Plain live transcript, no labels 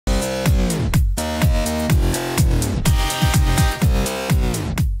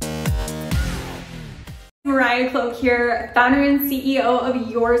Mariah here, founder and CEO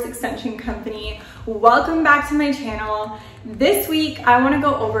of Yours Extension Company. Welcome back to my channel. This week, I want to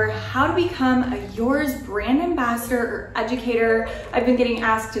go over how to become a Yours brand ambassador or educator. I've been getting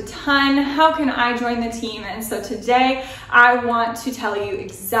asked a ton, how can I join the team? And so today, I want to tell you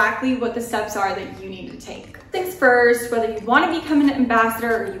exactly what the steps are that you need to take. Things first, whether you want to become an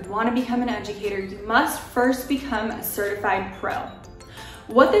ambassador or you want to become an educator, you must first become a certified pro.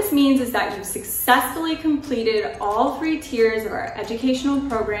 What this means is that you've successfully completed all 3 tiers of our educational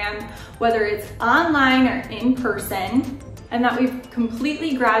program, whether it's online or in person, and that we've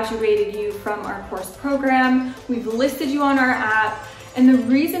completely graduated you from our course program, we've listed you on our app, and the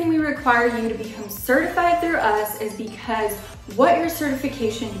reason we require you to become certified through us is because what your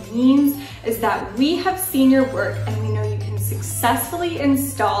certification means is that we have seen your work and we know you can successfully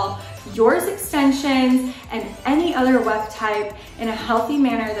install Yours extensions and any other WEF type in a healthy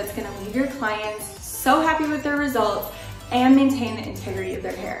manner that's going to leave your clients so happy with their results and maintain the integrity of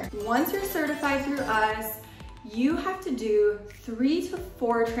their hair. Once you're certified through us, you have to do 3 to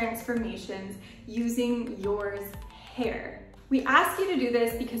 4 transformations using Yours hair. We ask you to do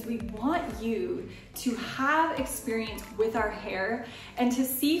this because we want you to have experience with our hair and to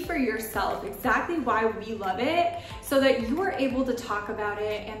see for yourself exactly why we love it so that you are able to talk about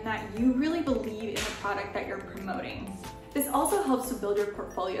it and that you really believe in the product that you're promoting. This also helps to build your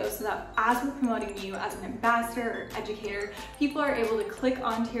portfolio so that as we're promoting you as an ambassador or educator, people are able to click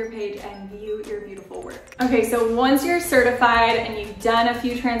onto your page and view your beautiful work. Okay, so once you're certified and you've done a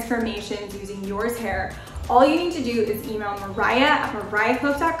few transformations using Yours hair, all you need to do is email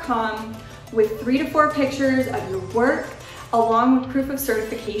mariah@mariahclub.com with 3 to 4 pictures of your work, along with proof of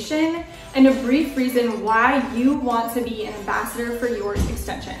certification and a brief reason why you want to be an ambassador for Yours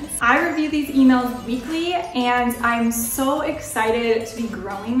extensions. I review these emails weekly and I'm so excited to be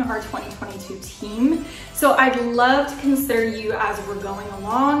growing our 2022 team. So I'd love to consider you as we're going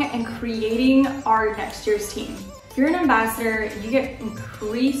along and creating our next year's team. If you're an ambassador, you get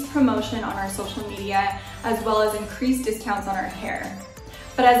increased promotion on our social media as well as increased discounts on our hair.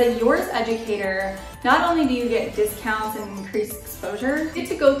 But as a Yours educator, not only do you get discounts and increased exposure, you get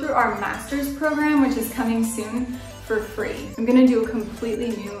to go through our master's program, which is coming soon, for free. I'm gonna do a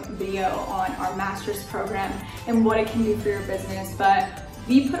completely new video on our master's program and what it can do for your business, but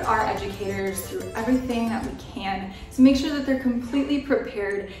we put our educators through everything that we can to make sure that they're completely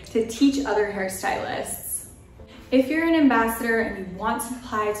prepared to teach other hairstylists. If you're an ambassador and you want to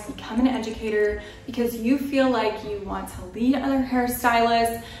apply to become an educator because you feel like you want to lead other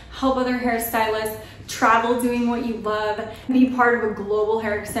hairstylists, help other hairstylists, travel doing what you love, be part of a global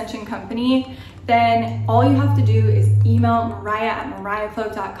hair extension company, then all you have to do is email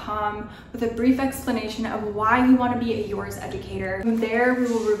mariah@mariahclub.com with a brief explanation of why you want to be a Yours educator. From there, we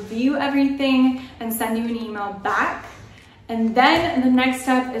will review everything and send you an email back. And then the next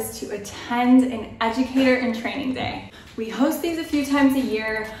step is to attend an educator and training day. We host these a few times a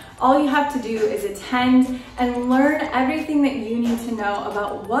year. All you have to do is attend and learn everything that you need to know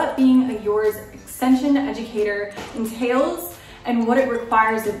about what being a Yours extension educator entails and what it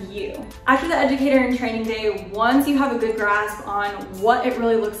requires of you. After the educator and training day, once you have a good grasp on what it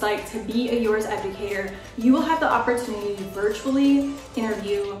really looks like to be a Yours educator, you will have the opportunity to virtually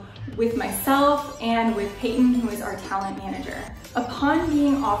interview with myself and with Peyton, who is our talent manager. Upon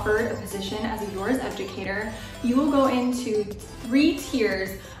being offered a position as a Yours educator, you will go into 3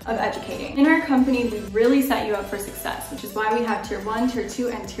 tiers of educating. In our company, we really set you up for success, which is why we have tier 1, tier 2,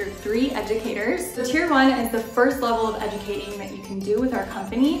 and tier 3 educators. So tier 1 is the first level of educating that you can do with our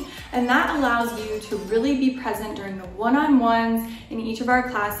company, and that allows you to really be present during the one-on-ones in each of our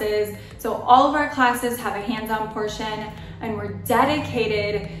classes. So all of our classes have a hands-on portion, and we're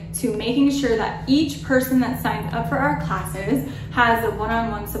dedicated to making sure that each person that signs up for our classes has the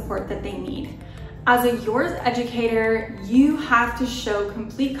one-on-one support that they need. As a Yours educator, you have to show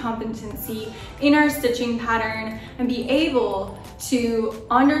complete competency in our stitching pattern and be able to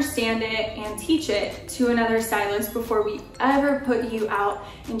understand it and teach it to another stylist before we ever put you out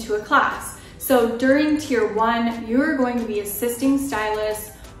into a class. So during tier 1, you're going to be assisting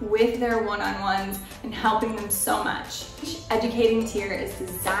stylists with their one-on-ones and helping them so much. Each educating tier is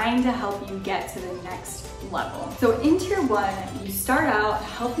designed to help you get to the next level. So in tier 1, you start out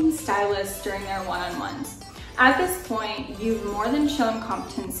helping stylists during their one-on-ones. At this point, you've more than shown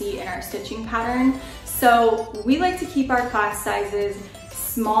competency in our stitching pattern, so we like to keep our class sizes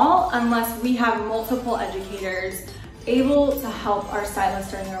small unless we have multiple educators able to help our stylists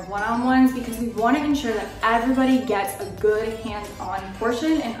during their one-on-ones, because we want to ensure that everybody gets a good hands-on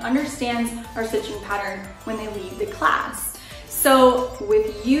portion and understands our stitching pattern when they leave the class. So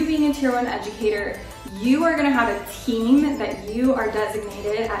with you being a tier 1 educator, you are gonna have a team that you are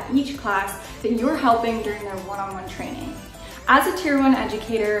designated at each class that you're helping during their one-on-one training. As a Tier 1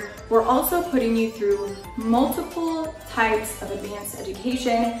 educator, we're also putting you through multiple types of advanced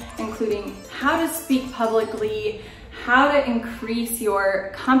education, including how to speak publicly, how to increase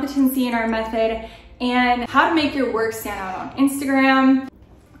your competency in our method, and how to make your work stand out on Instagram.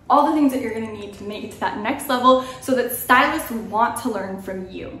 All the things that you're gonna need to make it to that next level so that stylists want to learn from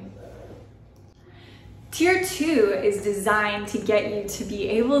you. Tier 2 is designed to get you to be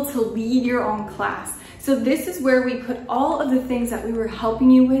able to lead your own class. So this is where we put all of the things that we were helping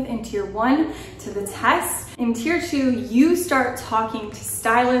you with in Tier 1 to the test. In Tier 2, you start talking to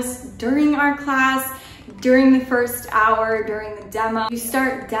stylists during our class, during the first hour, during the demo. You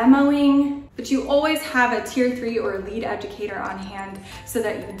start demoing, but you always have a Tier 3 or lead educator on hand so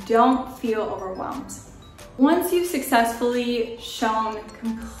that you don't feel overwhelmed. Once you've successfully shown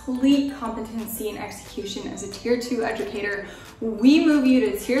complete competency and execution as a Tier 2 educator, we move you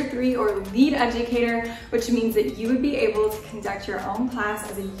to Tier 3 or lead educator, which means that you would be able to conduct your own class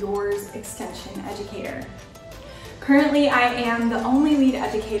as a Yours Extension educator. Currently, I am the only lead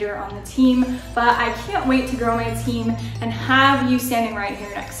educator on the team, but I can't wait to grow my team and have you standing right here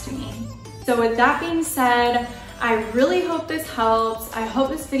next to me. So with that being said, I really hope this helps. I hope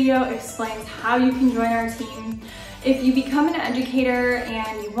this video explains how you can join our team. If you become an educator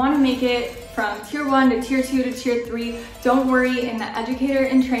and you want to make it from Tier 1 to Tier 2 to Tier 3, don't worry, in the Educator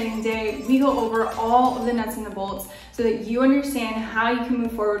in Training Day, we go over all of the nuts and the bolts so that you understand how you can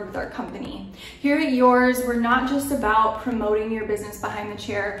move forward with our company. Here at Yours, we're not just about promoting your business behind the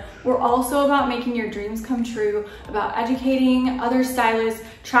chair, we're also about making your dreams come true, about educating other stylists,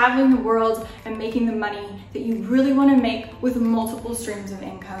 traveling the world, and making the money that you really want to make with multiple streams of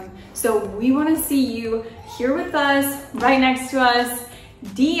income. So we want to see you here with us, right next to us.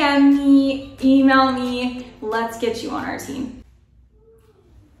 DM me, email me, let's get you on our team.